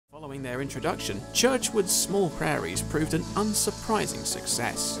Following their introduction, Churchward's small Prairies proved an unsurprising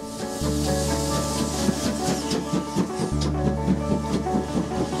success.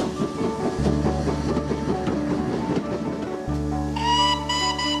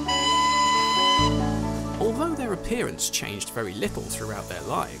 Although their appearance changed very little throughout their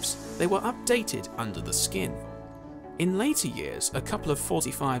lives, they were updated under the skin. In later years, a couple of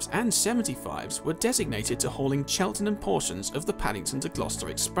 45s and 75s were designated to hauling Cheltenham portions of the Paddington to Gloucester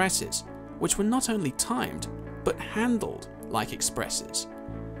expresses, which were not only timed, but handled like expresses.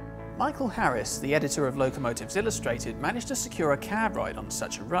 Michael Harris, the editor of Locomotives Illustrated, managed to secure a cab ride on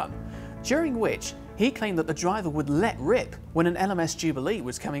such a run, during which he claimed that the driver would let rip when an LMS Jubilee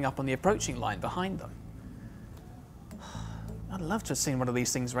was coming up on the approaching line behind them. I'd love to have seen one of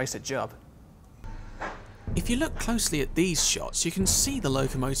these things race a Jub. If you look closely at these shots, you can see the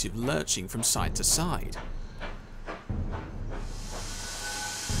locomotive lurching from side to side.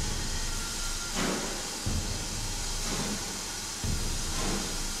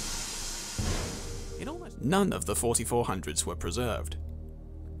 None of the 4400s were preserved,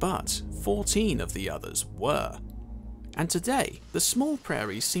 but 14 of the others were. And today, the small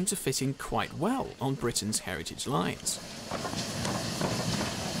Prairies seem to fit in quite well on Britain's heritage lines.